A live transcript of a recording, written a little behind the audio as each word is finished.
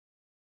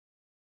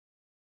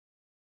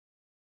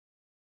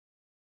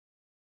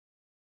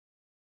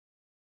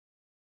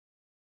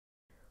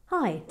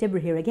Hi, Debra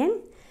here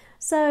again.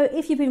 So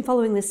if you've been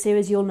following this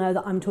series, you'll know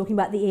that I'm talking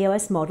about the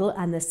EOS model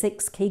and the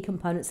 6 key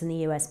components in the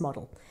EOS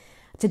model.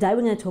 Today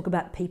we're going to talk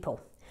about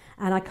people.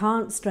 And I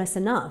can't stress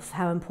enough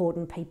how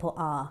important people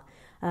are.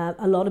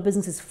 A lot of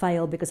businesses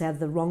fail because they have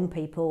the wrong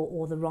people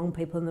or the wrong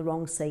people in the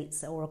wrong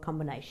seats or a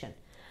combination.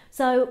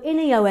 So in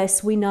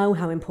EOS, we know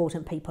how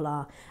important people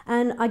are.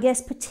 And I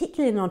guess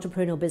particularly in an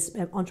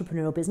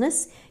entrepreneurial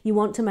business, you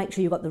want to make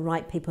sure you've got the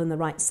right people in the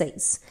right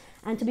seats.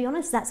 And to be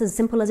honest, that's as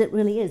simple as it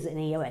really is in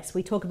EOS.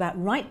 We talk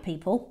about right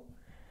people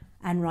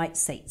and right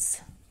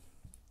seats.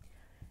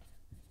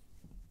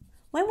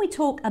 When we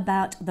talk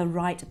about the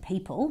right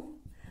people,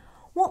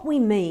 what we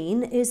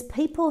mean is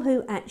people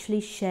who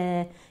actually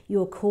share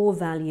your core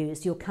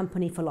values, your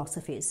company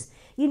philosophies.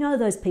 You know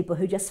those people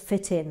who just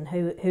fit in,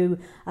 who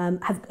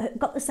have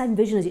got the same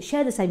vision as you,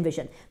 share the same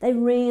vision. They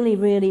really,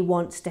 really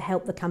want to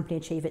help the company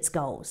achieve its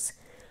goals.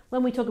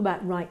 When we talk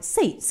about right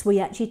seats, we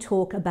actually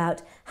talk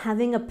about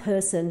having a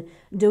person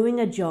doing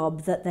a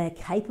job that they're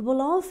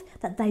capable of,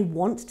 that they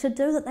want to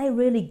do, that they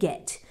really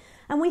get.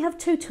 And we have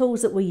 2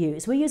 tools that we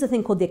use. We use a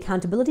thing called the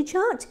accountability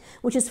chart,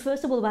 which is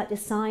first of all about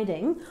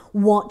deciding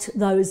what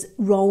those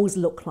roles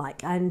look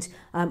like. And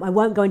I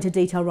won't go into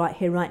detail right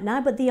here, right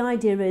now, but the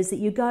idea is that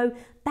you go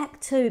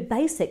back to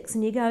basics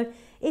and you go,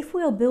 if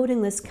we are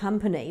building this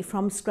company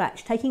from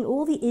scratch, taking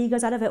all the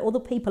egos out of it, all the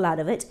people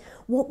out of it,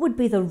 what would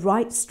be the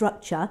right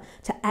structure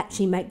to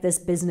actually make this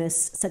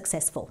business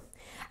successful?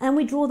 And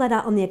we draw that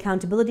out on the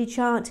accountability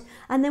chart,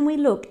 and then we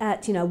look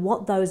at,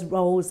 what those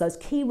roles, those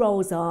key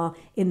roles are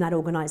in that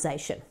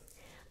organization.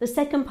 The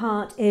second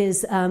part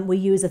is we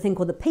use a thing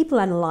called the people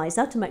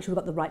analyzer to make sure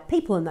we've got the right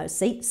people in those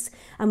seats.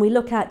 And we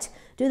look at,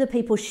 do the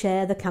people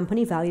share the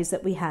company values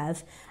that we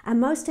have?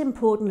 And most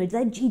importantly, do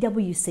they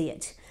GWC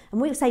it? And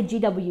when we say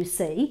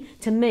GWC,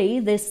 to me,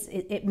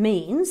 it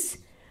means,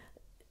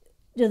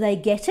 do they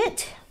get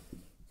it?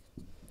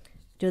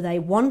 Do they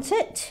want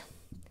it?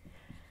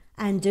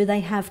 And do they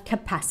have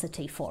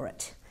capacity for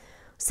it?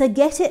 So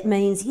get it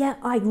means, yeah,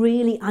 I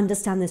really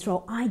understand this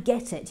role. I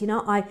get it.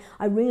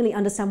 I really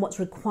understand what's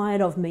required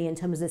of me in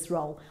terms of this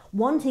role.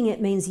 Wanting it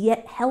means,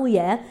 yeah, hell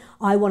yeah,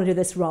 I want to do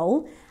this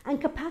role.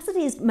 And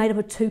capacity is made up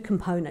of 2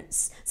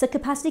 components. So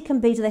capacity can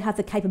be, do they have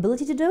the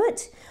capability to do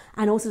it?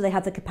 And also do they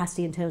have the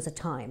capacity in terms of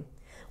time?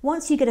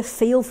 Once you get a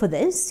feel for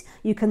this,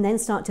 you can then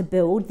start to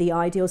build the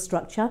ideal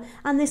structure,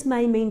 and this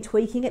may mean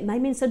tweaking, it may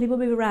mean some people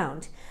move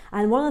around.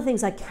 And one of the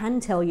things I can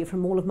tell you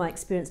from all of my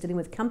experience dealing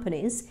with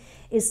companies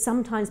is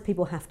sometimes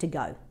people have to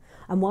go.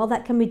 And while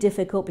that can be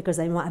difficult because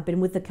they might have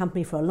been with the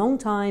company for a long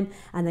time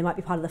and they might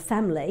be part of the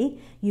family,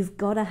 you've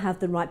got to have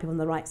the right people in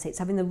the right seats.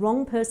 Having the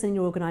wrong person in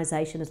your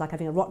organisation is like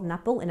having a rotten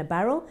apple in a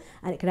barrel,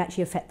 and it can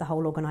actually affect the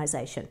whole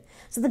organisation.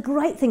 So the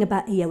great thing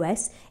about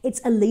EOS,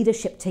 it's a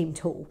leadership team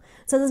tool.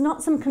 So there's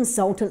not some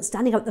consultant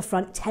standing up at the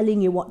front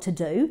telling you what to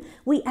do.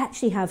 We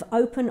actually have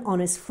open,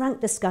 honest,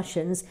 frank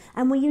discussions,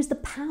 and we use the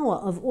power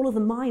of all of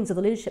the minds of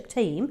the leadership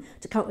team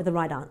to come up with the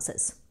right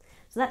answers.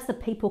 So that's the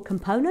people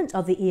component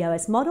of the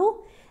EOS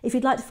model. If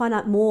you'd like to find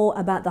out more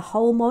about the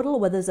whole model,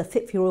 whether there's a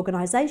fit for your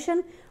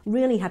organisation,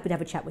 really happy to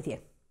have a chat with you.